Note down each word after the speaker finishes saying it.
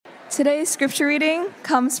Today's scripture reading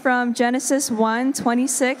comes from Genesis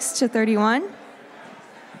 1:26 to 31.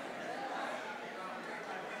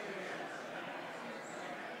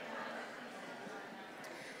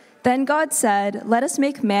 Then God said, "Let us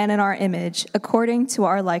make man in our image, according to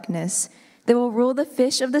our likeness. They will rule the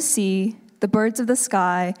fish of the sea, the birds of the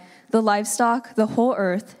sky, the livestock, the whole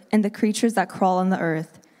earth, and the creatures that crawl on the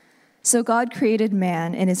earth." So God created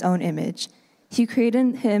man in his own image. He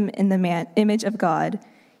created him in the image of God.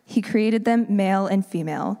 He created them male and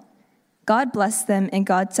female. God blessed them, and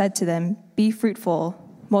God said to them, "Be fruitful,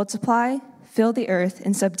 multiply, fill the earth,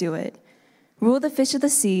 and subdue it. Rule the fish of the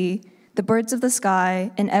sea, the birds of the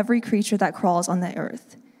sky, and every creature that crawls on the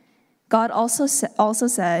earth." God also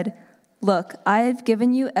said, "Look, I have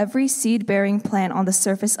given you every seed-bearing plant on the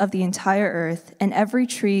surface of the entire earth, and every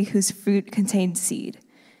tree whose fruit contains seed.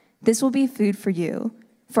 This will be food for you,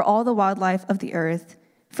 for all the wildlife of the earth,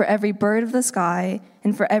 for every bird of the sky,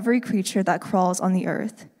 and for every creature that crawls on the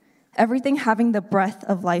earth. Everything having the breath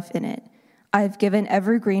of life in it, I have given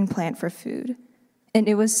every green plant for food." And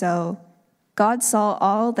it was so. God saw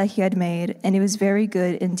all that he had made, and it was very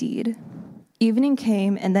good indeed. Evening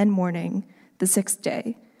came, and then morning, the sixth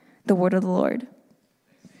day. The word of the Lord.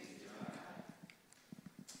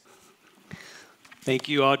 Thank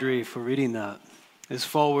you, Audrey, for reading that. This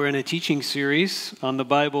fall, we're in a teaching series on the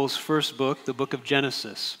Bible's first book, the book of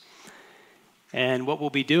Genesis. And what we'll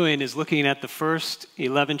be doing is looking at the first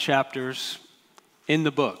 11 chapters in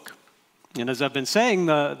the book. And as I've been saying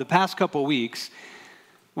the past couple weeks,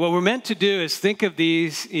 what we're meant to do is think of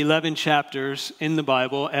these 11 chapters in the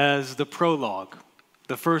Bible as the prologue,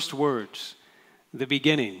 the first words, the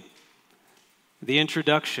beginning, the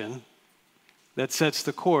introduction that sets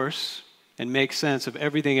the course and makes sense of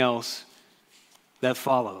everything else that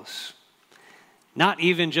follows. Not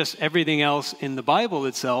even just everything else in the Bible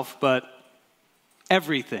itself, but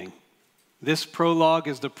everything. This prologue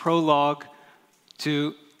is the prologue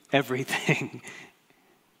to everything.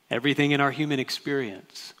 Everything in our human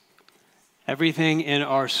experience. Everything in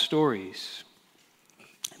our stories.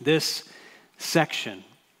 This section,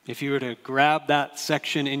 if you were to grab that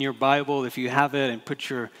section in your Bible, if you have it, and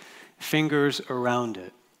put your fingers around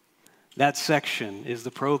it, that section is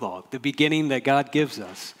the prologue, the beginning that God gives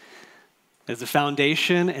us as the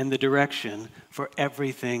foundation and the direction for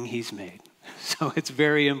everything he's made. So it's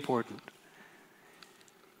very important.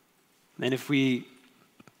 And if we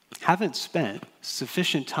haven't spent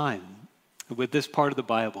sufficient time with this part of the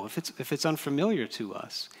Bible, if it's unfamiliar to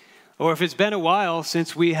us, or if it's been a while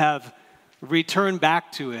since we have returned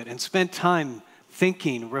back to it and spent time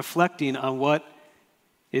thinking, reflecting on what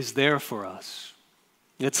is there for us,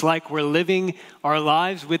 it's like we're living our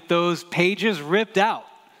lives with those pages ripped out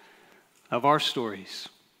of our stories,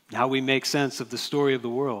 how we make sense of the story of the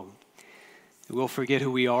world. We'll forget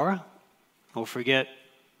who we are, we'll forget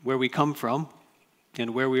where we come from,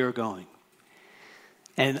 and where we are going.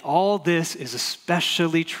 And all this is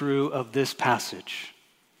especially true of this passage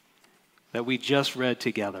that we just read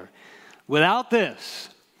together. Without this,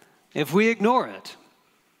 if we ignore it,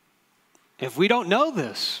 if we don't know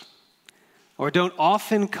this, or don't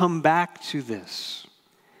often come back to this,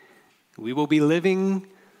 we will be living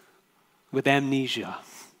with amnesia,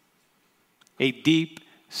 a deep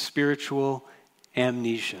spiritual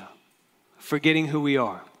amnesia, forgetting who we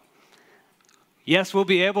are. Yes, we'll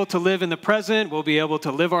be able to live in the present, we'll be able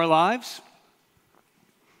to live our lives,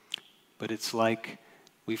 but it's like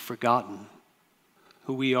we've forgotten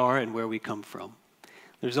who we are and where we come from.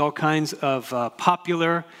 There's all kinds of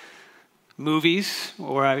popular movies,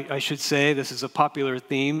 or I should say this is a popular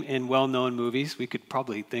theme in well-known movies. We could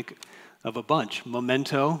probably think of a bunch.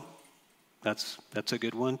 Memento, that's a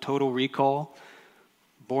good one. Total Recall,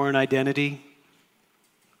 Bourne Identity,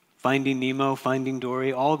 Finding Nemo, Finding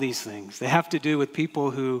Dory, all these things. They have to do with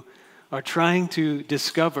people who are trying to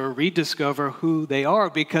rediscover who they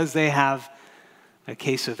are because they have a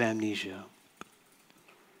case of amnesia.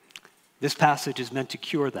 This passage is meant to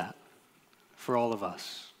cure that for all of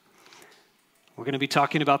us. We're going to be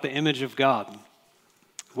talking about the image of God,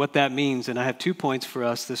 what that means, and I have 2 points for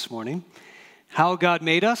us this morning: how God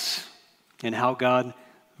made us and how God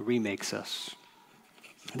remakes us.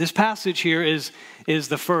 This passage here is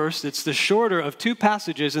the first. It's the shorter of 2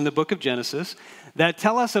 passages in the book of Genesis that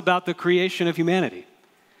tell us about the creation of humanity.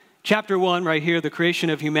 Chapter 1 right here, the creation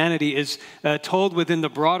of humanity, is told within the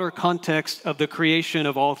broader context of the creation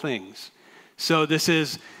of all things. So this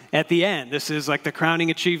is at the end. This is like the crowning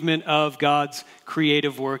achievement of God's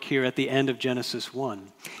creative work here at the end of Genesis 1.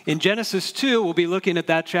 In Genesis 2, we'll be looking at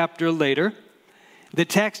that chapter later. The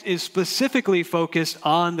text is specifically focused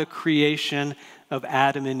on the creation of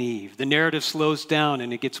Adam and Eve. The narrative slows down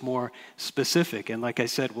and it gets more specific. And like I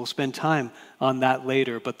said, we'll spend time on that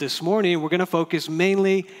later. But this morning, we're going to focus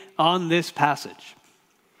mainly on this passage.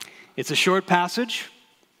 It's a short passage,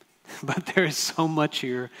 but there is so much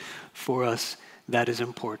here for us that is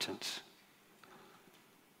important.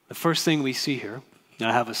 The first thing we see here, and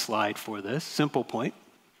I have a slide for this, simple point.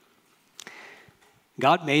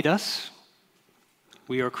 God made us.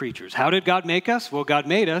 We are creatures. How did God make us? Well, God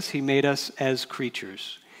made us. He made us as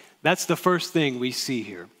creatures. That's the first thing we see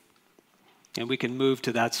here. And we can move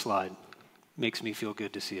to that slide. Makes me feel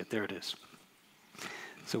good to see it. There it is.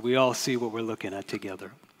 So we all see what we're looking at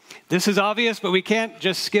together. This is obvious, but we can't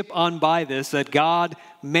just skip on by this, that God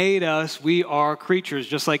made us. We are creatures,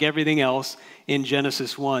 just like everything else in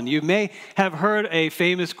Genesis 1. You may have heard a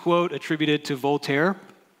famous quote attributed to Voltaire.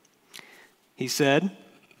 He said,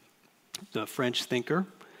 the French thinker,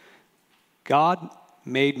 God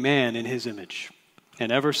made man in his image,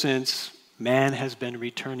 and ever since, man has been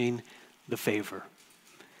returning the favor.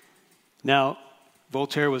 Now,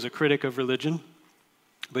 Voltaire was a critic of religion,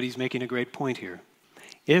 but he's making a great point here.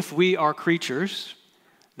 If we are creatures,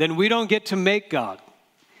 then we don't get to make God.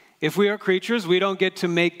 If we are creatures, we don't get to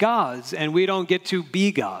make gods, and we don't get to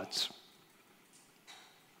be gods.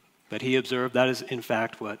 But he observed that is, in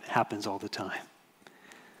fact, what happens all the time.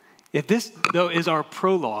 If this, though, is our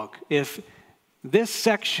prologue, if this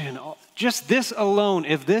section, just this alone,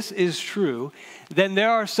 if this is true, then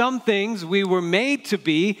there are some things we were made to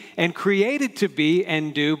be and created to be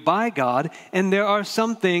and do by God, and there are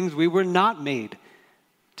some things we were not made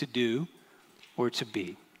to do or to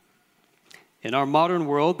be. In our modern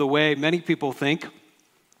world, the way many people think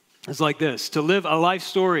is like this: to live a life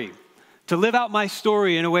story, to live out my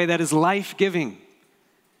story in a way that is life-giving,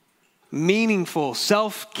 meaningful,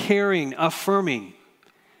 self-caring, affirming.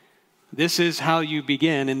 This is how you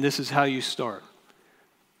begin and this is how you start.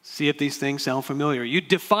 See if these things sound familiar. You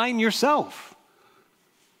define yourself.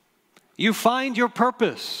 You find your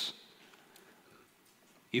purpose.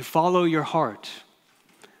 You follow your heart.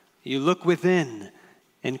 You look within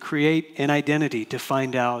and create an identity to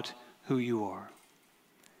find out who you are.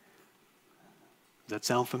 Does that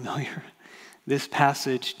sound familiar? This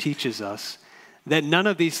passage teaches us that none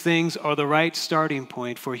of these things are the right starting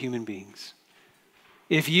point for human beings.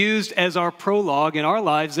 If used as our prologue in our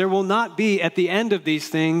lives, there will not be, at the end of these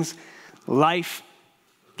things,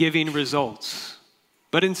 life-giving results.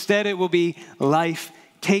 But instead, it will be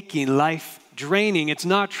life-taking, life-draining. It's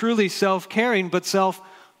not truly self-caring, but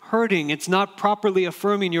self-hurting. It's not properly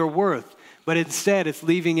affirming your worth, but instead, it's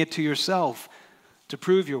leaving it to yourself to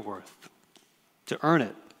prove your worth, to earn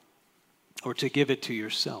it, or to give it to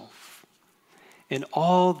yourself. And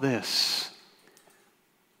all this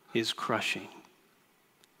is crushing.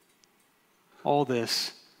 All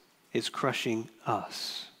this is crushing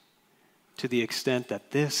us to the extent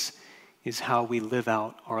that this is how we live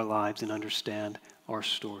out our lives and understand our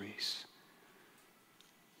stories.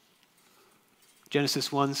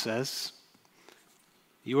 Genesis 1 says,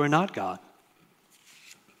 "You are not God."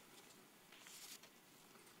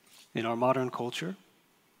 In our modern culture,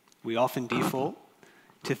 we often default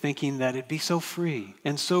to thinking that it'd be so free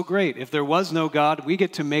and so great. If there was no God, we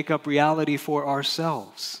get to make up reality for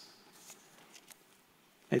ourselves.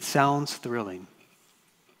 It sounds thrilling,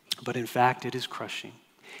 but in fact, it is crushing.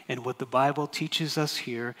 And what the Bible teaches us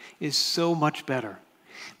here is so much better.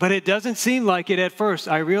 But it doesn't seem like it at first.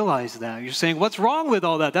 I realize that. You're saying, what's wrong with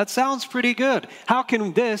all that? That sounds pretty good. How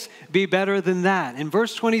can this be better than that? In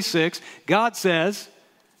verse 26, God says,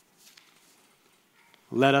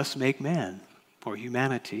 "Let us make man," or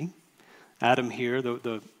humanity. Adam here,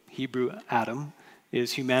 the Hebrew Adam,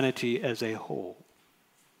 is humanity as a whole.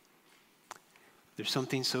 There's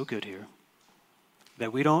something so good here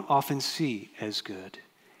that we don't often see as good.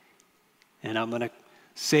 And I'm going to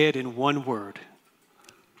say it in one word: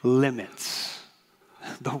 limits.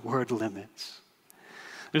 The word limits.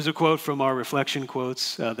 There's a quote from our reflection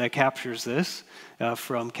quotes that captures this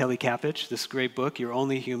from Kelly Kapich, this great book, You're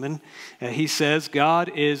Only Human. He says, "God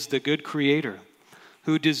is the good creator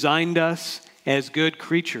who designed us as good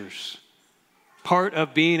creatures. Part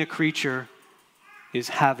of being a creature is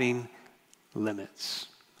having limits."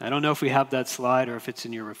 I don't know if we have that slide or if it's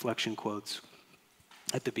in your reflection quotes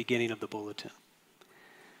at the beginning of the bulletin.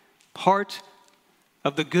 Part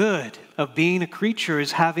of the good of being a creature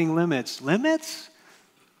is having limits. Limits?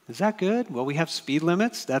 Is that good? Well, we have speed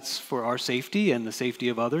limits. That's for our safety and the safety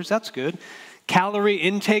of others. That's good. Calorie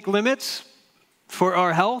intake limits for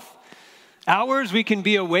our health. Hours we can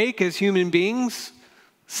be awake as human beings.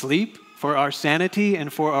 Sleep for our sanity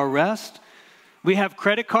and for our rest. We have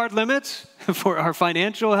credit card limits for our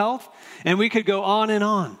financial health. And we could go on and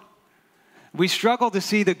on. We struggle to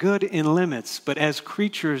see the good in limits, but as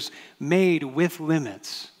creatures made with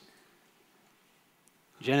limits,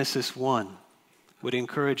 Genesis 1 would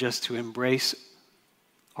encourage us to embrace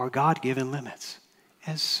our God-given limits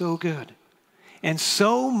as so good and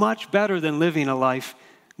so much better than living a life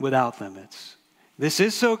without limits. This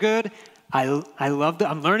is so good. I love that.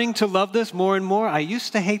 I'm learning to love this more and more. I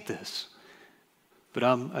used to hate this, but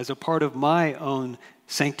as a part of my own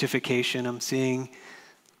sanctification, I'm seeing,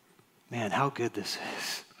 man, how good this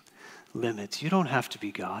is. Limits. You don't have to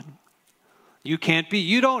be God. You can't be.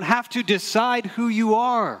 You don't have to decide who you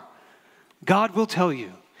are. God will tell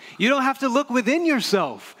you. You don't have to look within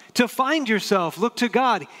yourself to find yourself. Look to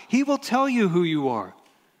God. He will tell you who you are.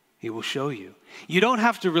 He will show you. You don't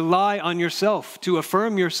have to rely on yourself to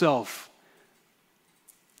affirm yourself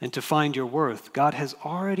and to find your worth. God has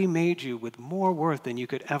already made you with more worth than you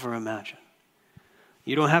could ever imagine.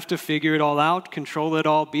 You don't have to figure it all out, control it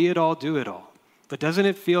all, be it all, do it all. But doesn't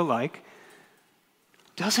it feel like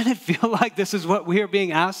this is what we are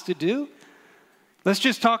being asked to do? Let's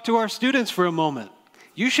just talk to our students for a moment.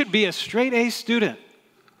 You should be a straight A student.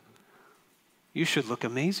 You should look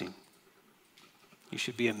amazing. You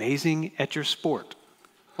should be amazing at your sport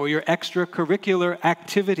or your extracurricular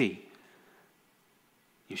activity.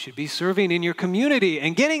 You should be serving in your community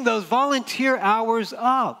and getting those volunteer hours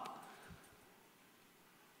up.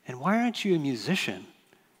 And why aren't you a musician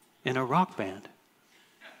in a rock band?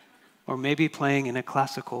 Or maybe playing in a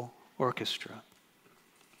classical orchestra?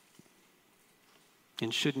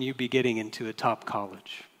 And shouldn't you be getting into a top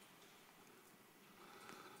college?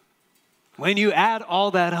 When you add all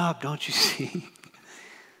that up, don't you see?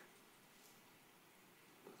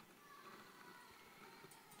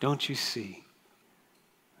 Don't you see?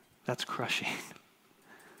 That's crushing.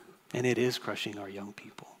 And it is crushing our young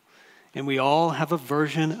people. And we all have a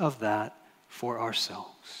version of that for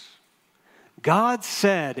ourselves. God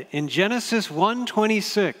said in Genesis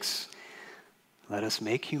 1:26, let us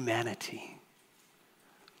make humanity.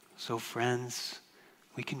 So friends,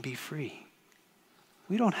 we can be free.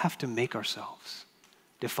 We don't have to make ourselves,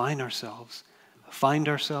 define ourselves, find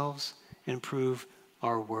ourselves, and prove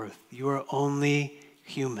our worth. You are only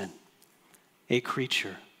human, a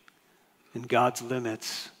creature, and God's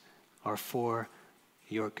limits are for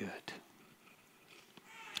your good.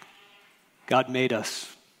 God made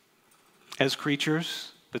us as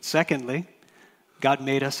creatures, but secondly, God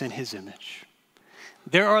made us in his image.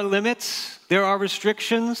 There are limits, there are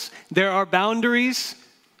restrictions, there are boundaries,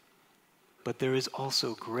 but there is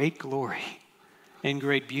also great glory and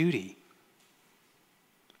great beauty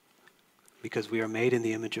because we are made in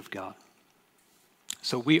the image of God.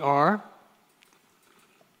 So we are,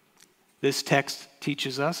 this text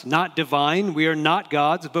teaches us, not divine. We are not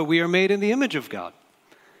gods, but we are made in the image of God.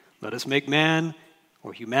 Let us make man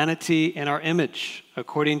or humanity in our image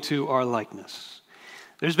according to our likeness.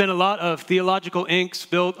 There's been a lot of theological ink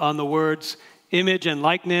spilled on the words image and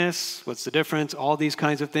likeness. What's the difference? All these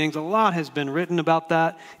kinds of things. A lot has been written about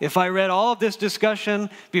that. If I read all of this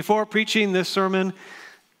discussion before preaching this sermon,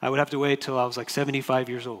 I would have to wait till I was like 75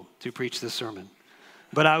 years old to preach this sermon.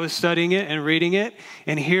 But I was studying it and reading it,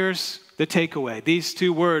 and here's the takeaway. These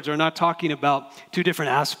two words are not talking about two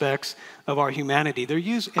different aspects of our humanity. They're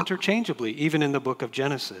used interchangeably, even in the book of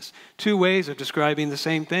Genesis. Two ways of describing the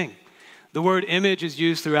same thing. The word image is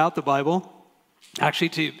used throughout the Bible,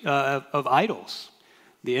 actually of idols.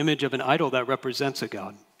 The image of an idol that represents a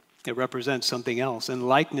god. It represents something else. And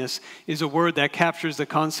likeness is a word that captures the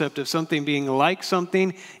concept of something being like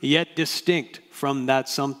something, yet distinct from that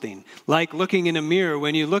something. Like looking in a mirror.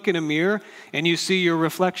 When you look in a mirror and you see your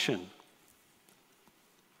reflection,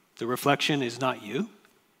 the reflection is not you.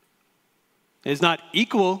 It's not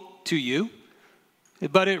equal to you,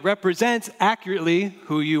 but it represents accurately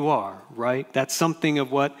who you are, right? That's something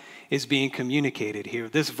of what is being communicated here.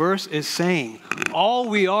 This verse is saying all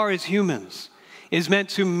we are as humans is meant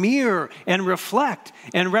to mirror and reflect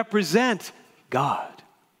and represent God.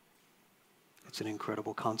 It's an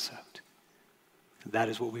incredible concept. That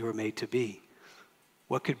is what we were made to be.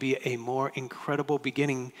 What could be a more incredible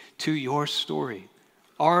beginning to your story,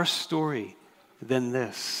 our story, than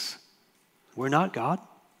this? We're not God,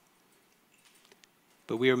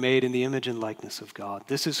 but we are made in the image and likeness of God.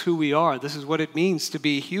 This is who we are. This is what it means to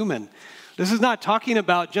be human. This is not talking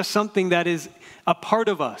about just something that is a part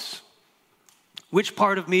of us. Which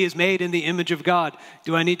part of me is made in the image of God?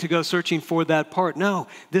 Do I need to go searching for that part? No,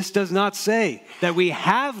 this does not say that we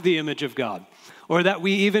have the image of God or that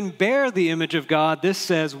we even bear the image of God. This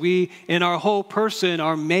says we in our whole person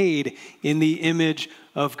are made in the image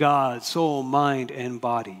of God, soul, mind, and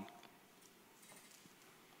body.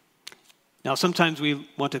 Now, sometimes we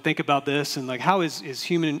want to think about this and like, how is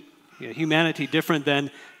humanity different than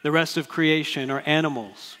the rest of creation or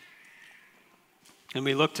animals? And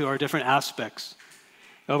we look to our different aspects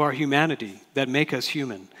of our humanity that make us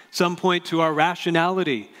human. Some point to our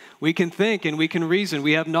rationality. We can think and we can reason.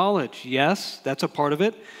 We have knowledge. Yes, that's a part of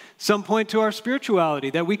it. Some point to our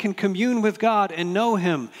spirituality, that we can commune with God and know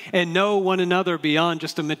Him and know one another beyond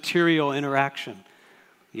just a material interaction.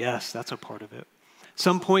 Yes, that's a part of it.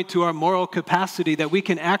 Some point to our moral capacity, that we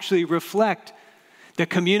can actually reflect the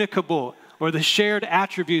communicable or the shared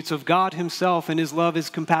attributes of God Himself and His love,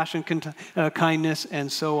 His compassion, kindness,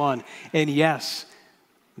 and so on. And yes,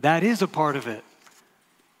 that is a part of it,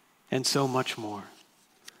 and so much more.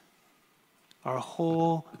 Our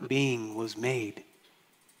whole being was made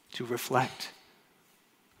to reflect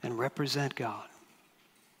and represent God.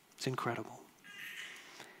 It's incredible.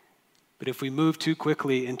 But if we move too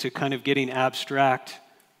quickly into kind of getting abstract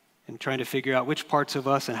and trying to figure out which parts of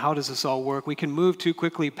us and how does this all work, we can move too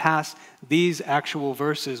quickly past these actual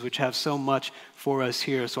verses which have so much for us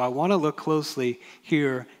here. So I want to look closely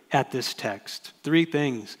here at this text. 3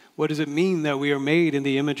 things. What does it mean that we are made in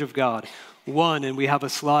the image of God? 1, and we have a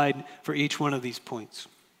slide for each one of these points.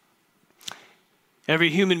 Every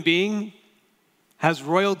human being has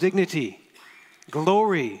royal dignity,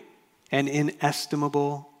 glory, and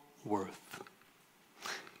inestimable worth.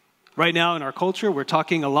 Right now in our culture, we're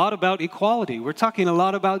talking a lot about equality. We're talking a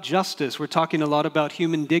lot about justice. We're talking a lot about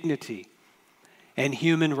human dignity and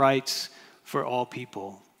human rights for all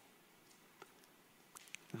people.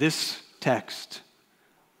 This text,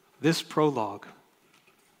 this prologue,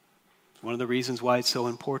 is one of the reasons why it's so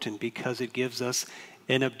important, because it gives us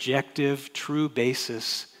an objective, true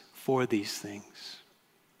basis for these things.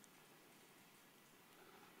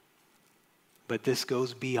 But this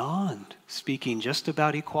goes beyond speaking just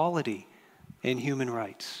about equality and human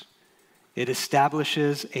rights. It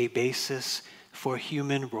establishes a basis for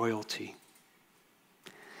human royalty.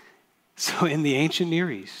 So in the ancient Near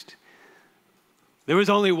East, there was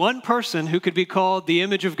only one person who could be called the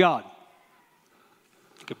image of God.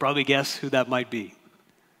 You could probably guess who that might be.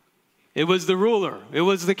 It was the ruler. It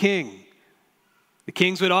was the king. The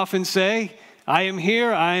kings would often say, I am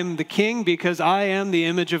here, I am the king because I am the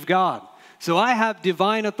image of God. So I have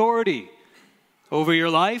divine authority over your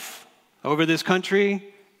life, over this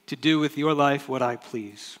country, to do with your life what I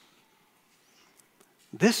please.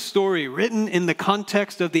 This story, written in the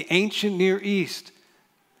context of the ancient Near East,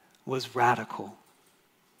 was radical.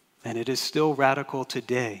 And it is still radical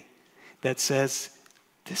today, that says,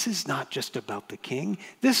 this is not just about the king.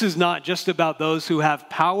 This is not just about those who have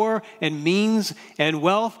power and means and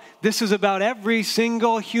wealth. This is about every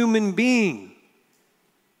single human being.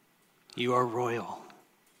 You are royal.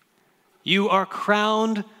 You are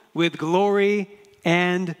crowned with glory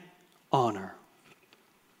and honor.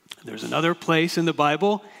 There's another place in the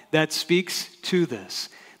Bible that speaks to this.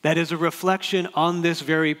 That is a reflection on this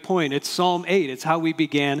very point. It's Psalm 8. It's how we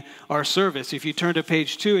began our service. If you turn to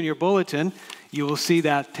page 2 in your bulletin, you will see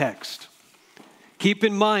that text. Keep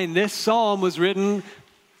in mind, this psalm was written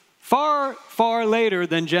far, far later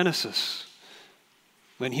than Genesis,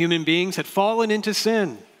 when human beings had fallen into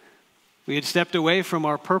sin. We had stepped away from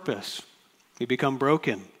our purpose. We become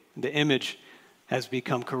broken. The image has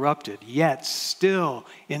become corrupted. Yet still,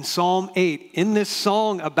 in Psalm 8, in this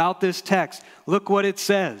song about this text, look what it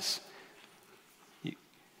says.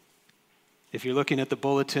 If you're looking at the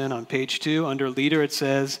bulletin on page 2, under leader, it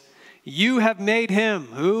says, you have made him,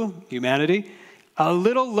 who? Humanity, a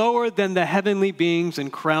little lower than the heavenly beings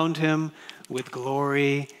and crowned him with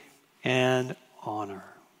glory and honor.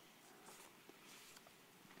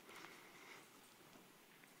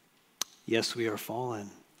 Yes, we are fallen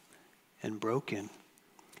and broken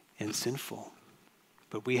and sinful,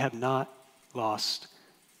 but we have not lost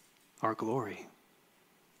our glory.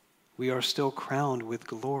 We are still crowned with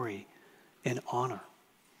glory and honor.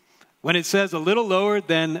 When it says a little lower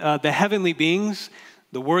than the heavenly beings,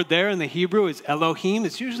 the word there in the Hebrew is Elohim.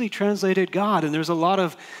 It's usually translated God, and there's a lot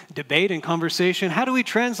of debate and conversation. How do we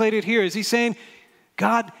translate it here? Is he saying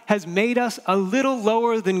God has made us a little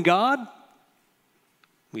lower than God?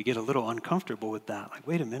 We get a little uncomfortable with that. Like,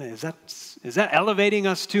 wait a minute, is that elevating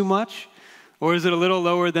us too much? Or is it a little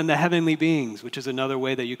lower than the heavenly beings, which is another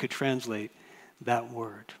way that you could translate that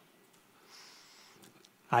word?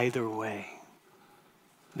 Either way,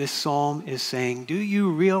 this psalm is saying, do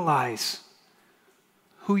you realize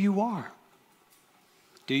who you are?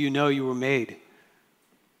 Do you know you were made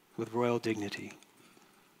with royal dignity?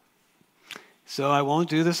 So I won't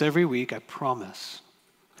do this every week, I promise.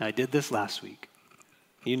 I did this last week.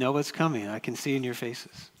 You know what's coming. I can see in your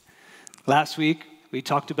faces. Last week, we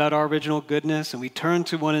talked about our original goodness, and we turned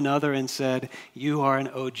to one another and said, you are an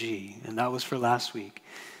OG. And that was for last week.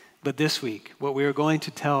 But this week, what we are going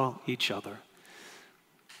to tell each other,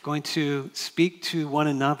 going to speak to one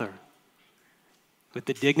another with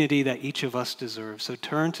the dignity that each of us deserves. So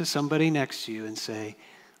turn to somebody next to you and say,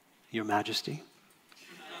 Your Majesty.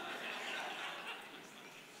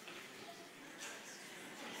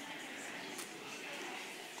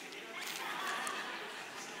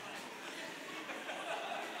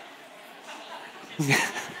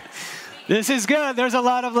 This is good. There's a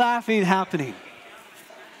lot of laughing happening.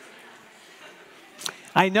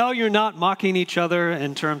 I know you're not mocking each other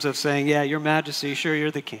in terms of saying, yeah, Your Majesty, sure,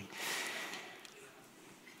 you're the king.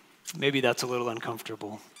 Maybe that's a little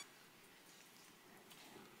uncomfortable.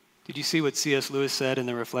 Did you see what C.S. Lewis said in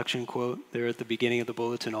the reflection quote there at the beginning of the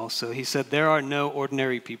bulletin also? He said, there are no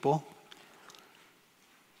ordinary people.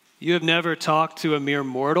 You have never talked to a mere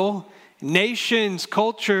mortal. Nations,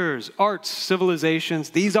 cultures, arts,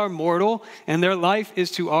 civilizations, these are mortal, and their life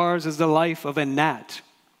is to ours as the life of a gnat.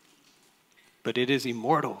 But it is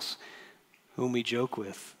immortals whom we joke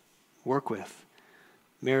with, work with,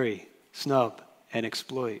 marry, snub, and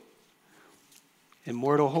exploit.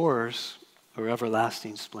 Immortal horrors or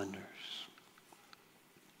everlasting splendors.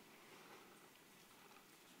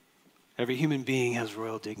 Every human being has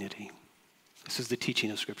royal dignity. This is the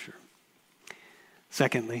teaching of Scripture.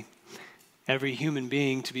 Secondly, every human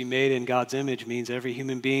being to be made in God's image means every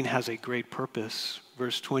human being has a great purpose.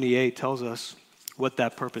 Verse 28 tells us what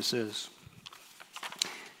that purpose is.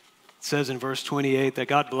 It says in verse 28 that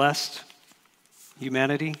God blessed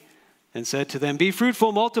humanity and said to them, be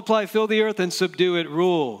fruitful, multiply, fill the earth, and subdue it,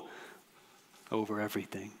 rule over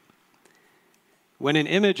everything. When an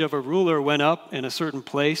image of a ruler went up in a certain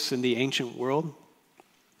place in the ancient world,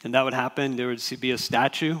 and that would happen, there would be a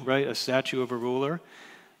statue, right? A statue of a ruler.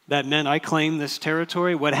 That meant I claim this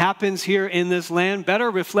territory. What happens here in this land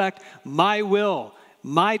better reflect my will,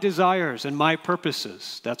 my desires, and my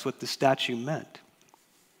purposes. That's what the statue meant.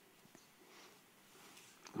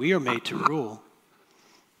 We are made to rule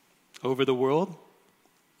over the world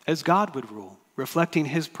as God would rule, reflecting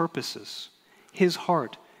his purposes, his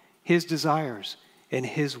heart, his desires, and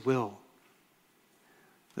his will.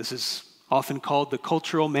 This is often called the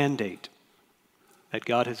cultural mandate that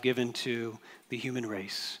God has given to the human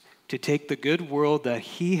race, to take the good world that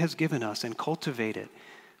he has given us and cultivate it,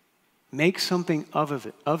 make something of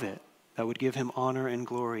it that would give him honor and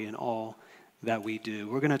glory in all that we do.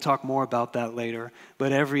 We're going to talk more about that later,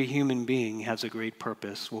 but every human being has a great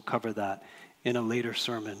purpose. We'll cover that in a later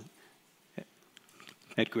sermon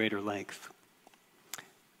at greater length.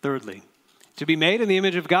 Thirdly, to be made in the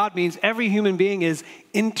image of God means every human being is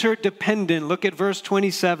interdependent. Look at verse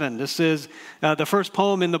 27. This is the first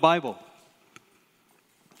poem in the Bible.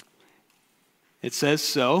 It says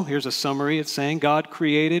so. Here's a summary. It's saying God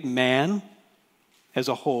created man as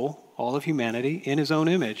a whole, all of humanity, in his own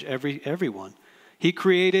image, everyone. He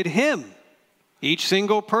created him, each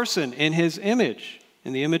single person in his image,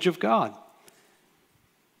 in the image of God.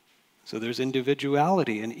 So there's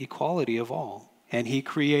individuality and equality of all. And he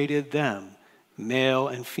created them, male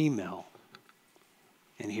and female.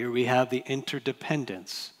 And here we have the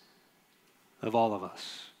interdependence of all of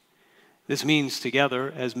us. This means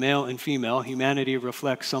together, as male and female, humanity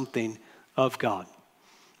reflects something of God.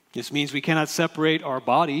 This means we cannot separate our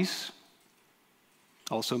bodies,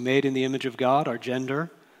 also made in the image of God, our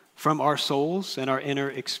gender, from our souls and our inner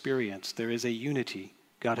experience. There is a unity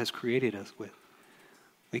God has created us with.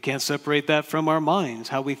 We can't separate that from our minds,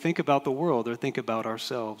 how we think about the world or think about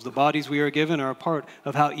ourselves. The bodies we are given are a part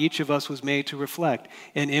of how each of us was made to reflect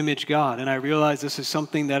and image God. And I realize this is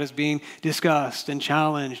something that is being discussed and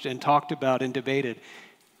challenged and talked about and debated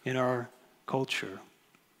in our culture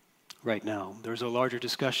right now. There's a larger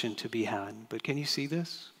discussion to be had. But can you see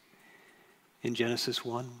this? In Genesis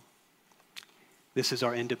 1, this is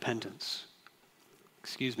our independence.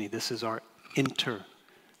 This is our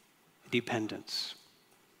interdependence.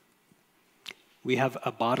 We have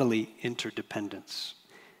a bodily interdependence.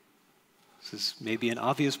 This is maybe an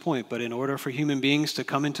obvious point, but in order for human beings to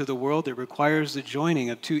come into the world, it requires the joining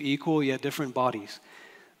of two equal yet different bodies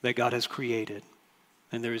that God has created.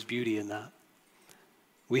 And there is beauty in that.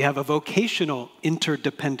 We have a vocational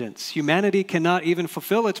interdependence. Humanity cannot even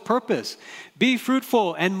fulfill its purpose. Be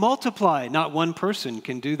fruitful and multiply. Not one person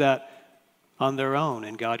can do that on their own.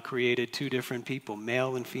 And God created two different people,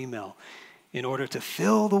 male and female, in order to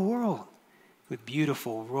fill the world with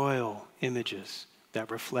beautiful royal images that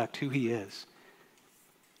reflect who he is.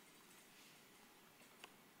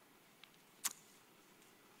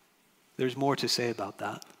 There's more to say about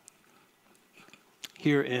that.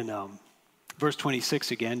 Here in verse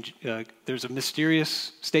 26 again, there's a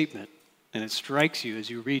mysterious statement, and it strikes you as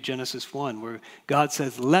you read Genesis 1, where God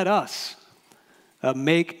says, let us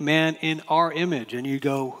make man in our image. And you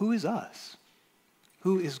go, who is us?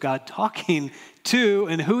 Who is God talking to,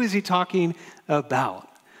 and who is he talking about?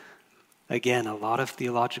 Again, a lot of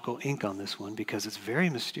theological ink on this one because it's very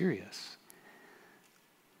mysterious.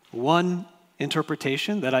 One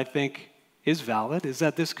interpretation that I think is valid is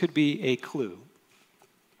that this could be a clue.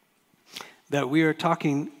 That we are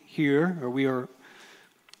talking here, or we are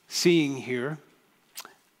seeing here,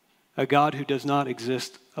 a God who does not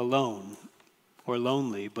exist alone or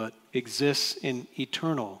lonely, but exists in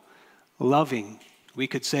eternal, loving, we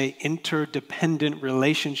could say interdependent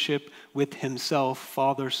relationship with himself,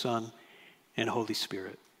 Father, Son, and Holy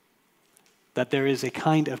Spirit. That there is a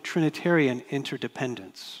kind of Trinitarian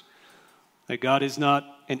interdependence. That God is not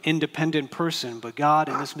an independent person, but God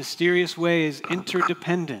in this mysterious way is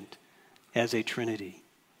interdependent as a Trinity.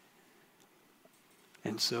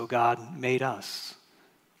 And so God made us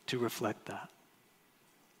to reflect that.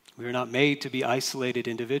 We are not made to be isolated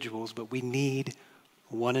individuals, but we need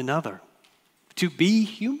one another to be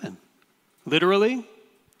human, literally,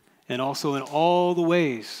 and also in all the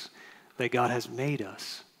ways that God has made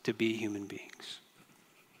us to be human beings.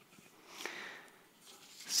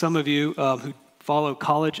 Some of you who follow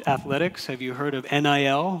college athletics, have you heard of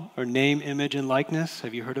NIL, or name, image, and likeness?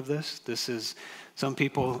 Have you heard of this? Some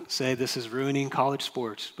people say this is ruining college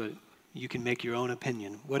sports, but you can make your own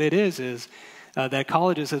opinion. What it is that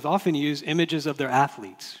colleges have often used images of their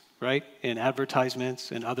athletes, right, in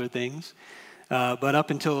advertisements and other things. But up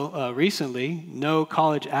until recently, no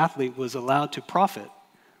college athlete was allowed to profit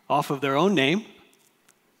off of their own name,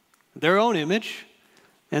 their own image,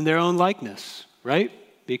 and their own likeness, right?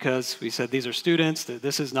 Because we said these are students, that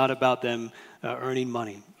this is not about them earning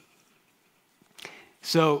money.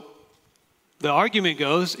 So the argument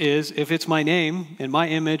goes is, if it's my name and my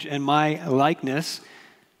image and my likeness,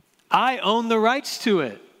 I own the rights to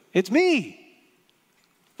it. It's me.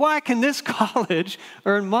 Why can this college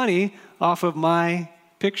earn money off of my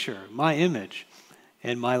picture, my image,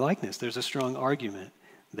 and my likeness? There's a strong argument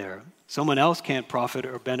there. Someone else can't profit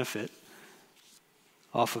or benefit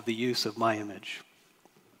off of the use of my image.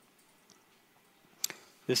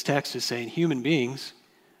 This text is saying human beings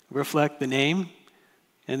reflect the name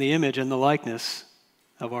and the image and the likeness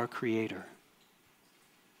of our Creator.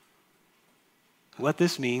 What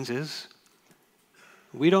this means is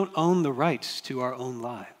we don't own the rights to our own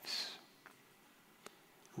lives.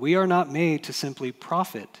 We are not made to simply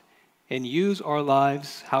profit and use our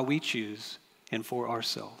lives how we choose and for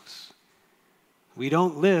ourselves. We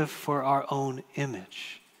don't live for our own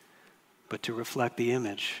image, but to reflect the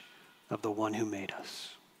image of the one who made us.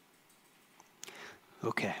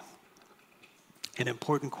 Okay. An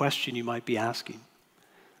important question you might be asking.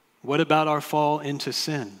 What about our fall into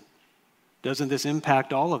sin? Doesn't this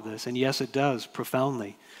impact all of this? And yes, it does,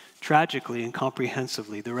 profoundly, tragically, and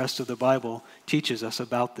comprehensively. The rest of the Bible teaches us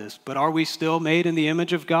about this. But are we still made in the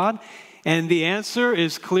image of God? And the answer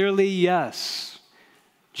is clearly yes.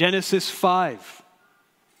 Genesis 5,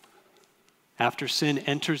 after sin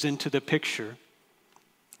enters into the picture,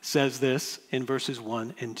 says this in verses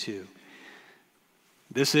 1 and 2.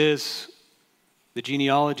 This is the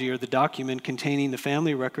genealogy, or the document containing the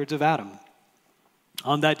family records of Adam.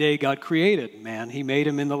 On that day, God created man. He made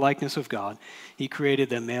him in the likeness of God. He created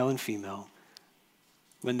them male and female.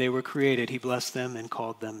 When they were created, he blessed them and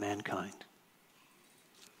called them mankind.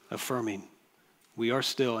 Affirming, we are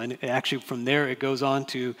still, and actually from there it goes on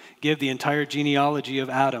to give the entire genealogy of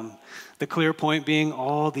Adam. The clear point being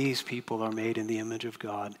all these people are made in the image of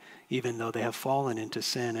God, even though they have fallen into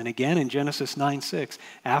sin. And again in Genesis 9:6,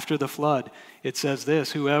 after the flood, it says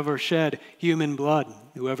this, whoever sheds human blood,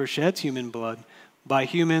 by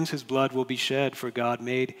humans his blood will be shed, for God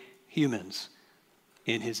made humans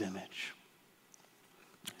in his image.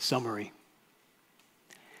 Summary.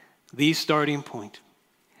 The starting point,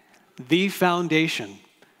 the foundation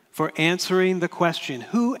for answering the question,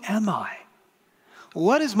 who am I?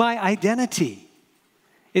 What is my identity?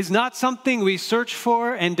 Is not something we search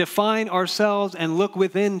for and define ourselves and look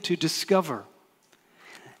within to discover.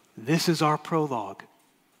 This is our prologue.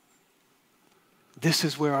 This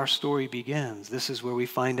is where our story begins. This is where we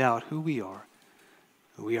find out who we are.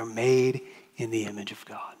 We are made in the image of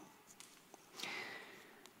God.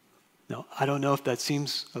 Now, I don't know if that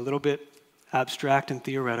seems a little bit abstract and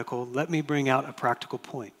theoretical. Let me bring out a practical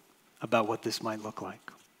point about what this might look like.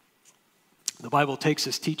 The Bible takes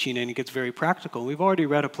this teaching and it gets very practical. We've already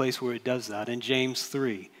read a place where it does that in James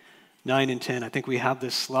 3, 9 and 10. I think we have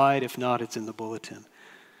this slide. If not, it's in the bulletin.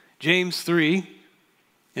 James 3,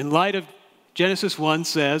 in light of Genesis 1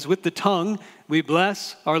 says, with the tongue we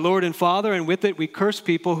bless our Lord and Father, and with it we curse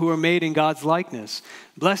people who are made in God's likeness.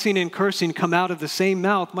 Blessing and cursing come out of the same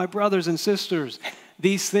mouth. My brothers and sisters,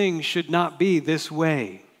 these things should not be this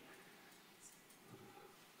way.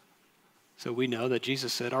 So we know that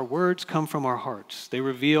Jesus said our words come from our hearts. They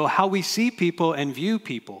reveal how we see people and view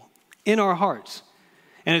people in our hearts.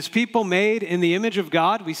 And as people made in the image of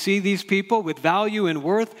God, we see these people with value and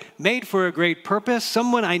worth, made for a great purpose,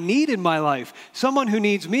 someone I need in my life, someone who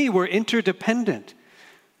needs me. We're interdependent.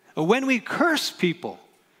 When we curse people,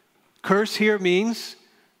 curse here means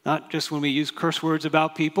not just when we use curse words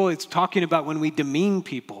about people, it's talking about when we demean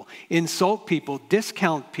people, insult people,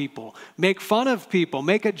 discount people, make fun of people,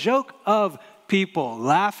 make a joke of people,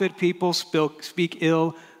 laugh at people, speak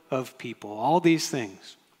ill of people, all these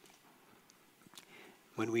things.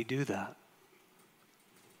 When we do that,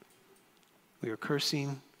 we are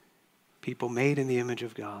cursing people made in the image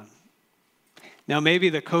of God. Now, maybe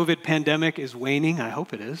the COVID pandemic is waning. I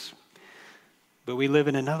hope it is. But we live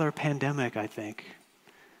in another pandemic, I think.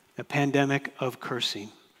 A pandemic of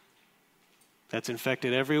cursing. That's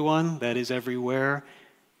infected everyone. That is everywhere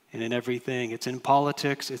and in everything. It's in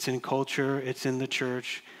politics. It's in culture. It's in the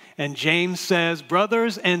church. And James says,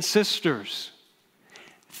 brothers and sisters,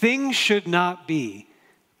 things should not be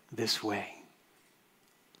this way.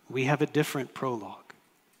 We have a different prologue.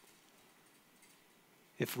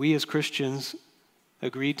 If we as Christians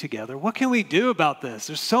agreed together, what can we do about this?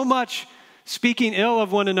 There's so much speaking ill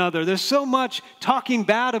of one another. There's so much talking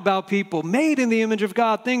bad about people made in the image of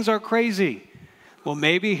God. Things are crazy. Well,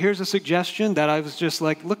 maybe here's a suggestion that I was just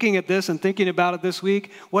like looking at this and thinking about it this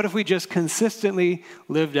week. What if we just consistently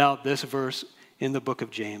lived out this verse in the book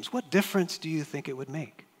of James? What difference do you think it would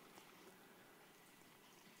make?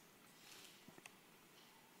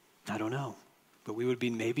 I don't know, but we would be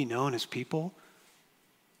maybe known as people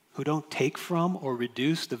who don't take from or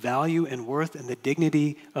reduce the value and worth and the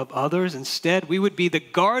dignity of others. Instead, we would be the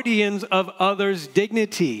guardians of others'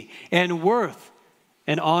 dignity and worth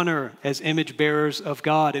and honor as image bearers of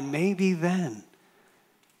God. And maybe then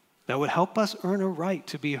that would help us earn a right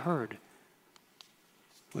to be heard.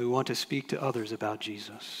 We want to speak to others about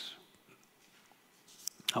Jesus.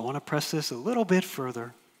 I want to press this a little bit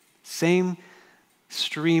further. Same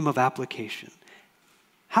stream of application.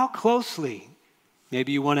 How closely,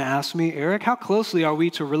 maybe you want to ask me, Eric, how closely are we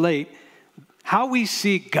to relate how we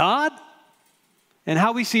see God and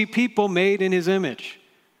how we see people made in his image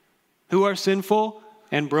who are sinful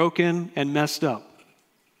and broken and messed up?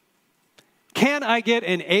 Can I get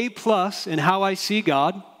an A+ in how I see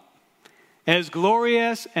God as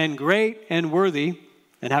glorious and great and worthy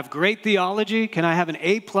and have great theology? Can I have an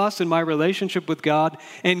A+ in my relationship with God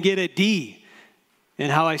and get a D in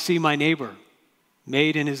how I see my neighbor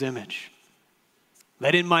made in his image?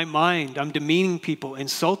 That in my mind, I'm demeaning people,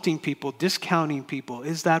 insulting people, discounting people.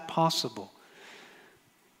 Is that possible?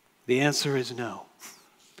 The answer is no.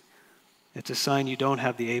 It's a sign you don't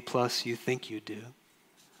have the A+ you think you do.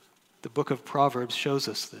 The book of Proverbs shows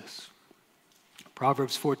us this.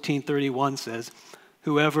 Proverbs 14:31 says,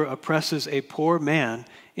 whoever oppresses a poor man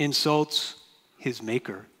insults his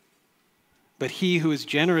maker, but he who is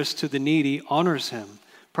generous to the needy honors him.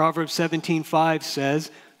 Proverbs 17:5 says,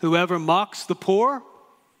 whoever mocks the poor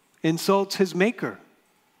insults his maker.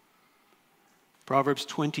 Proverbs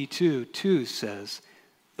 22:2 says,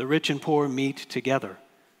 the rich and poor meet together.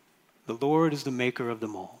 The Lord is the maker of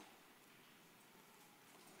them all.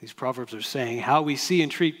 These proverbs are saying how we see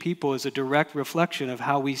and treat people is a direct reflection of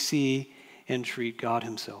how we see and treat God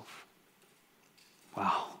himself.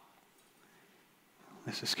 Wow.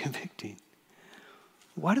 This is convicting.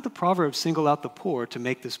 Why do the Proverbs single out the poor to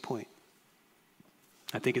make this point?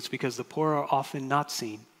 I think it's because the poor are often not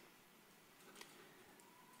seen.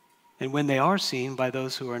 And when they are seen by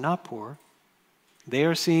those who are not poor, they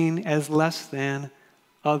are seen as less than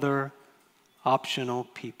other optional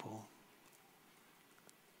people.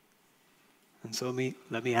 And so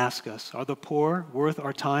let me ask us, are the poor worth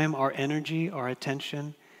our time, our energy, our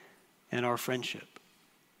attention, and our friendship?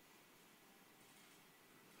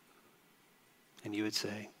 And you would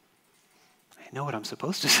say, I know what I'm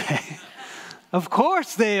supposed to say. Of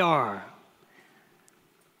course they are.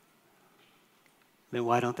 Then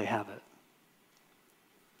why don't they have it?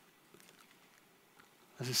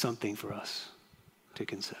 This is something for us to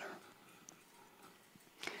consider.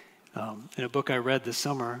 In a book I read this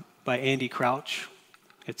summer by Andy Crouch,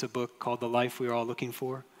 it's a book called The Life We Are All Looking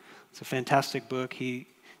For. It's a fantastic book. He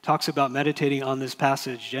talks about meditating on this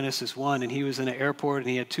passage, Genesis 1, and he was in an airport and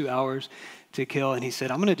he had 2 hours to kill. And he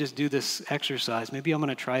said, I'm going to just do this exercise. Maybe I'm going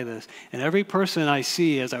to try this. And every person I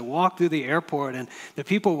see as I walk through the airport and the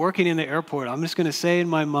people working in the airport, I'm just going to say in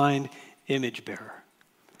my mind, image bearer,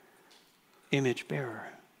 image bearer,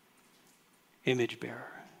 image bearer.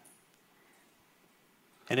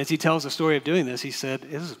 And as he tells the story of doing this, he said,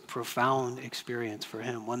 this is a profound experience for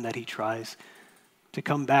him, one that he tries to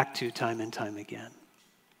come back to time and time again.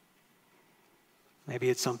 Maybe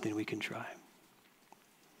it's something we can try.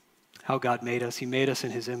 How God made us. He made us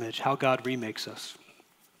in his image. How God remakes us.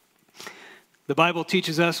 The Bible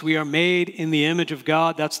teaches us we are made in the image of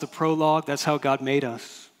God. That's the prologue. That's how God made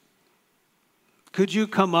us. Could you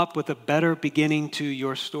come up with a better beginning to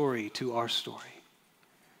your story, to our story?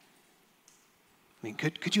 I mean,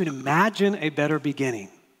 could you imagine a better beginning?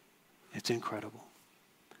 It's incredible.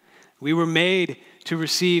 We were made to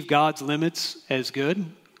receive God's limits as good.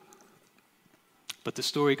 But the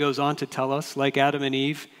story goes on to tell us, like Adam and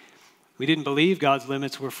Eve, we didn't believe God's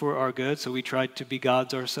limits were for our good, so we tried to be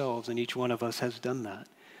gods ourselves, and each one of us has done that.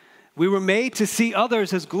 We were made to see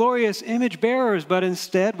others as glorious image bearers, but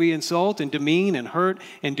instead we insult and demean and hurt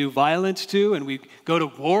and do violence to, and we go to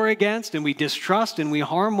war against, and we distrust, and we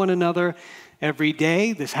harm one another every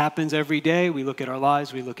day. This happens every day. We look at our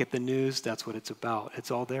lives, we look at the news. That's what it's about.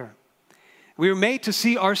 It's all there. We were made to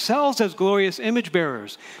see ourselves as glorious image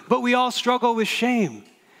bearers, but we all struggle with shame,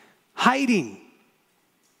 hiding,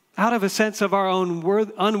 out of a sense of our own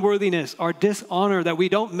unworthiness, our dishonor, that we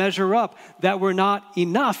don't measure up, that we're not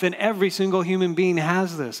enough, and every single human being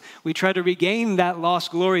has this. We try to regain that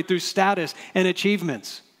lost glory through status and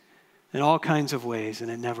achievements in all kinds of ways,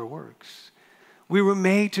 and it never works. We were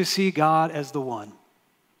made to see God as the one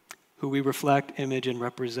who we reflect, image, and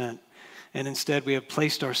represent, and instead we have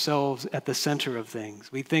placed ourselves at the center of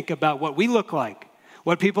things. We think about what we look like,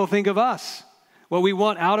 what people think of us, what we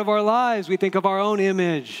want out of our lives. We think of our own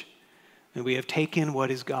image, and we have taken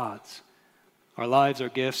what is God's. Our lives, our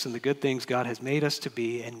gifts, and the good things God has made us to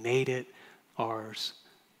be, and made it ours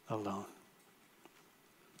alone.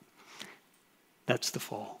 That's the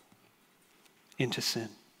fall into sin.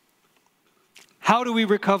 How do we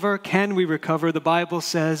recover? Can we recover? The Bible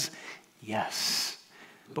says yes,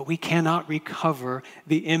 but we cannot recover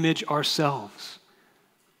the image ourselves.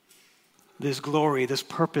 This glory, this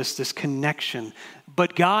purpose, this connection.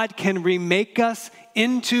 But God can remake us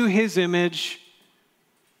into his image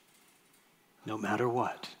no matter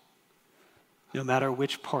what. No matter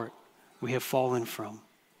which part we have fallen from.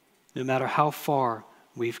 No matter how far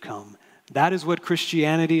we've come. That is what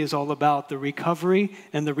Christianity is all about. The recovery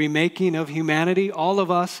and the remaking of humanity. All of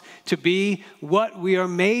us to be what we are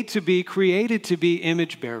made to be, created to be,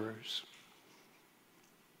 image bearers.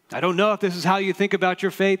 I don't know if this is how you think about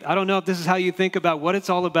your faith. I don't know if this is how you think about what it's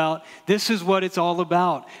all about. This is what it's all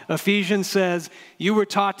about. Ephesians says, you were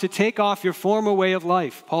taught to take off your former way of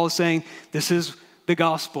life. Paul is saying, this is the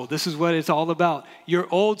gospel. This is what it's all about. Your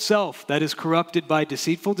old self that is corrupted by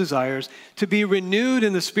deceitful desires, to be renewed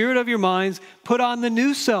in the spirit of your minds, put on the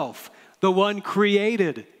new self, the one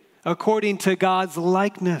created according to God's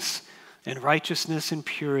likeness and righteousness and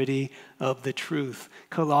purity of the truth.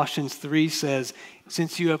 Colossians 3 says,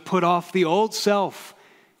 since you have put off the old self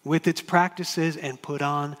with its practices and put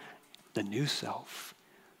on the new self,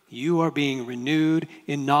 you are being renewed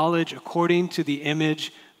in knowledge according to the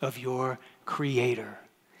image of your Creator.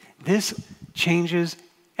 This changes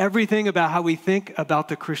everything about how we think about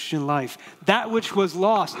the Christian life. That which was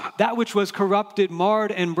lost, that which was corrupted,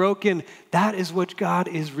 marred, and broken, that is what God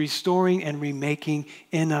is restoring and remaking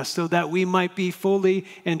in us so that we might be fully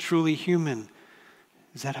and truly human.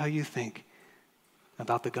 Is that how you think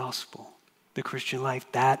about the gospel, the Christian life?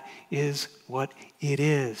 That is what it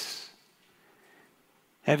is.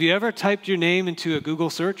 Have you ever typed your name into a Google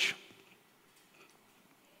search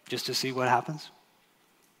just to see what happens?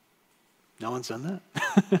 No one's done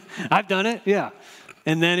that? I've done it, yeah.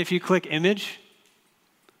 And then if you click image,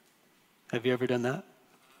 have you ever done that?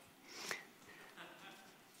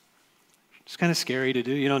 It's kind of scary to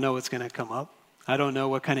do. You don't know what's going to come up. I don't know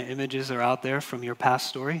what kind of images are out there from your past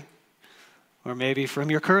story or maybe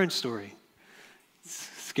from your current story. It's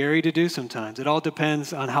scary to do sometimes. It all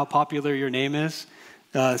depends on how popular your name is.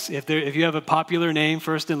 If you have a popular name,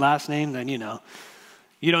 first and last name, then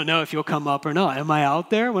you don't know if you'll come up or not. Am I out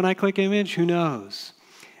there when I click image? Who knows?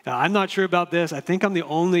 I'm not sure about this. I think I'm the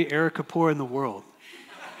only Eric Kapoor in the world.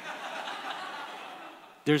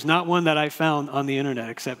 There's not one that I found on the internet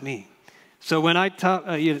except me. So when I type,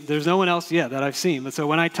 there's no one else yet that I've seen. But so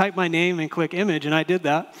when I type my name and click image, and I did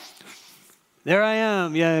that, there I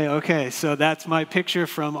am. Yay, okay. So that's my picture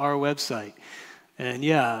from our website. And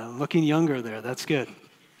yeah, I'm looking younger there. That's good.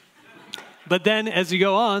 But then as you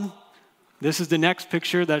go on, This is the next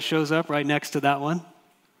picture that shows up right next to that one.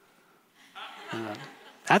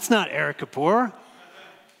 That's not Eric Kapoor.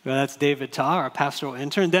 Well, that's David Ta, our pastoral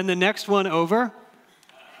intern. Then the next one over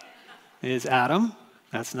is Adam.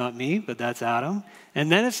 That's not me, but that's Adam.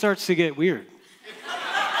 And then it starts to get weird.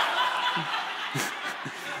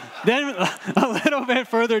 Then a little bit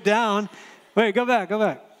further down, wait, go back.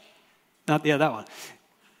 That one.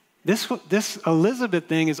 This Elizabeth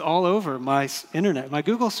thing is all over my internet, my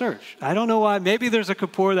Google search. I don't know why. Maybe there's a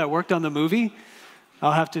Kapoor that worked on the movie.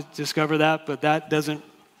 I'll have to discover that, but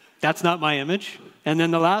that's not my image. And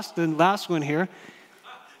then the last one here,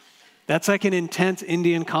 that's like an intense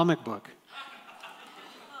Indian comic book.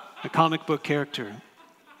 A comic book character.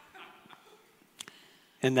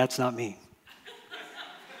 And that's not me.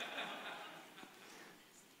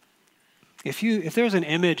 If there's an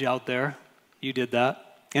image out there, you did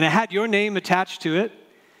that, and it had your name attached to it,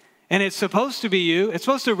 and it's supposed to be you, it's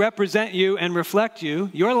supposed to represent you and reflect you,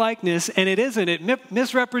 your likeness, and it isn't, it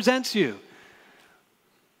misrepresents you.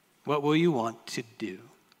 What will you want to do?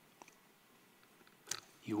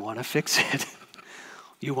 You want to fix it.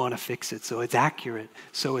 You want to fix it so it's accurate,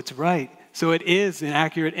 so it's right, so it is an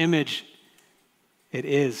accurate image. It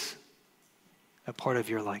is a part of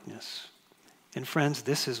your likeness. And friends,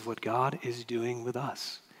 this is what God is doing with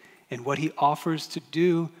us and what he offers to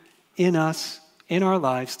do in us, in our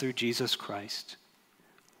lives through Jesus Christ.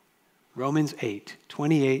 Romans 8,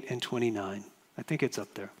 28 and 29. I think it's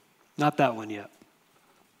up there. Not that one yet.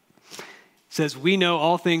 It says, we know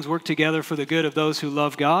all things work together for the good of those who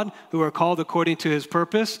love God, who are called according to his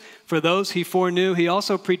purpose. For those he foreknew, he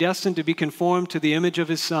also predestined to be conformed to the image of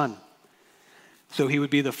his Son, so he would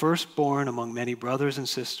be the firstborn among many brothers and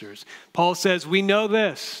sisters. Paul says, we know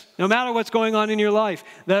this, no matter what's going on in your life,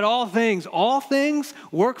 that all things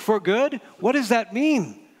work for good. What does that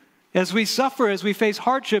mean? As we suffer, as we face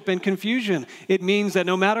hardship and confusion, it means that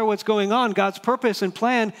no matter what's going on, God's purpose and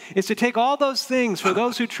plan is to take all those things for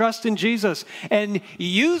those who trust in Jesus and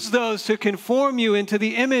use those to conform you into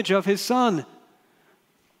the image of his Son,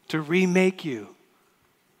 to remake you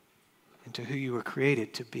into who you were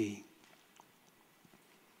created to be.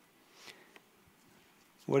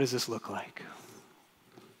 What does this look like?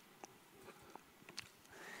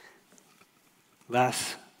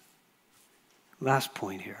 Last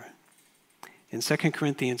point here. In 2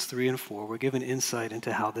 Corinthians 3 and 4, we're given insight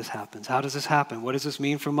into how this happens. How does this happen? What does this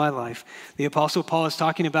mean for my life? The Apostle Paul is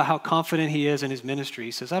talking about how confident he is in his ministry.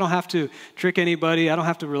 He says, I don't have to trick anybody. I don't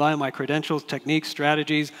have to rely on my credentials, techniques,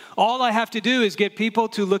 strategies. All I have to do is get people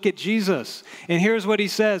to look at Jesus. And here's what he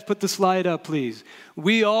says. Put the slide up, please.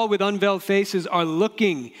 We all with unveiled faces are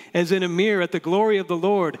looking as in a mirror at the glory of the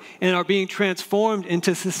Lord and are being transformed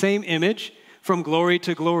into the same image from glory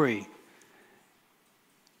to glory.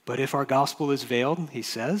 But if our gospel is veiled, he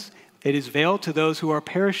says, it is veiled to those who are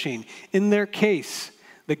perishing. In their case,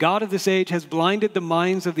 the God of this age has blinded the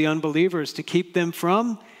minds of the unbelievers to keep them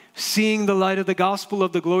from seeing the light of the gospel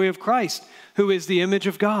of the glory of Christ, who is the image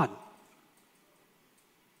of God.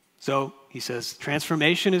 So he says,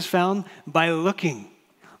 transformation is found by looking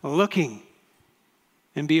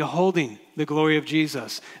and beholding the glory of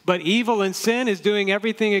Jesus. But evil and sin is doing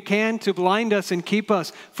everything it can to blind us and keep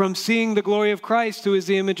us from seeing the glory of Christ, who is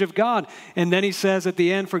the image of God. And then he says at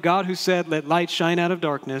the end, for God who said, let light shine out of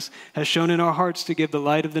darkness, has shone in our hearts to give the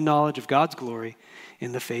light of the knowledge of God's glory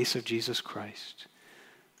in the face of Jesus Christ.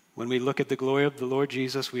 When we look at the glory of the Lord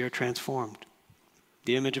Jesus, we are transformed.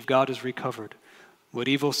 The image of God is recovered. What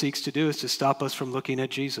evil seeks to do is to stop us from looking at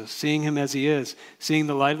Jesus, seeing him as he is, seeing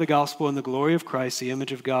the light of the gospel and the glory of Christ, the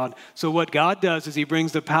image of God. So what God does is he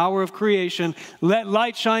brings the power of creation, let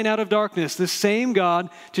light shine out of darkness, the same God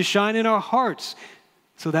to shine in our hearts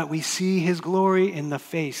so that we see his glory in the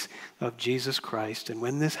face of Jesus Christ. And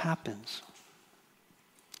when this happens,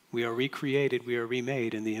 we are recreated, we are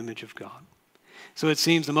remade in the image of God. So it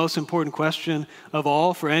seems the most important question of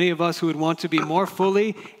all for any of us who would want to be more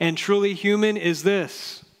fully and truly human is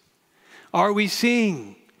this. Are we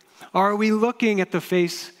seeing? Are we looking at the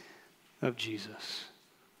face of Jesus?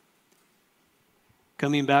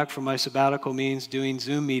 Coming back from my sabbatical means doing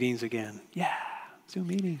Zoom meetings again. Yeah, Zoom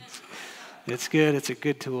meetings. It's good. It's a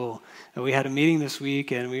good tool. And we had a meeting this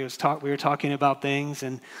week and we were talking about things,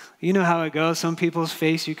 and you know how it goes. Some people's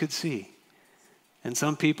face you could see. And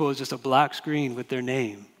some people, it's just a black screen with their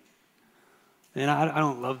name. And I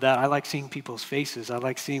don't love that. I like seeing people's faces. I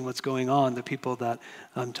like seeing what's going on, the people that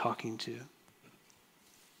I'm talking to.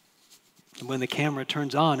 And when the camera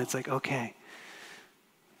turns on, it's like, okay,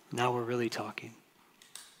 now we're really talking.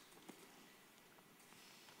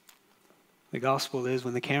 The gospel is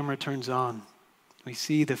when the camera turns on, we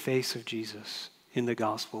see the face of Jesus. in the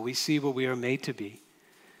gospel. We see what we are made to be.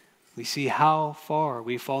 We see how far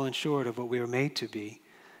we've fallen short of what we were made to be.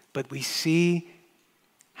 But we see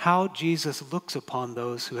how Jesus looks upon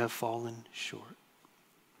those who have fallen short.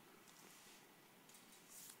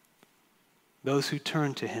 Those who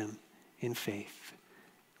turn to him in faith.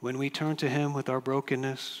 When we turn to him with our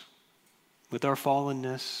brokenness, with our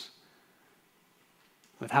fallenness,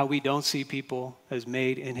 with how we don't see people as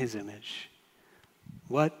made in his image,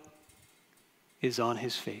 what is on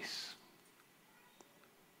his face?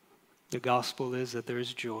 The gospel is that there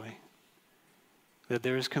is joy, that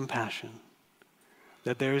there is compassion,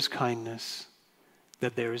 that there is kindness,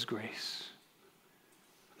 that there is grace.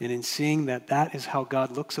 And in seeing that that is how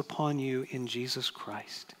God looks upon you in Jesus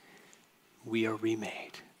Christ, we are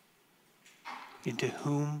remade into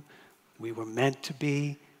whom we were meant to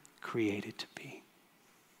be, created to be.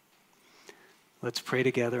 Let's pray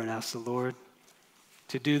together and ask the Lord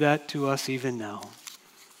to do that to us even now,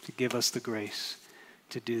 to give us the grace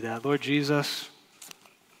to do that. Lord Jesus,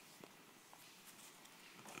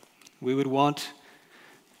 we would want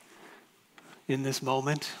in this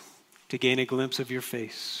moment to gain a glimpse of your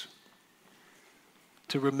face,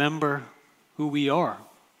 to remember who we are,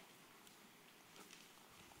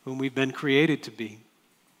 whom we've been created to be.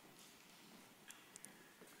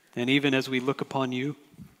 And even as we look upon you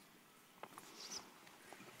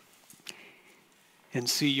and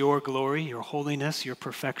see your glory, your holiness, your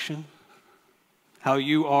perfection, how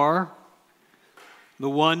you are the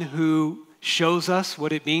one who shows us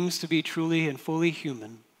what it means to be truly and fully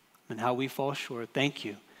human and how we fall short. Thank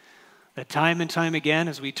you that time and time again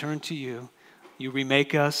as we turn to you, you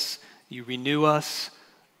remake us, you renew us,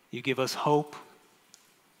 you give us hope,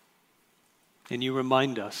 and you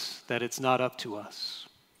remind us that it's not up to us.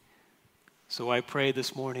 So I pray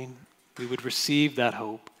this morning we would receive that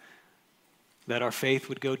hope, that our faith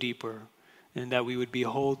would go deeper, and that we would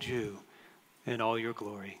behold you in all your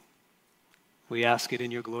glory. We ask it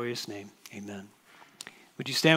in your glorious name. Amen. Would you stand?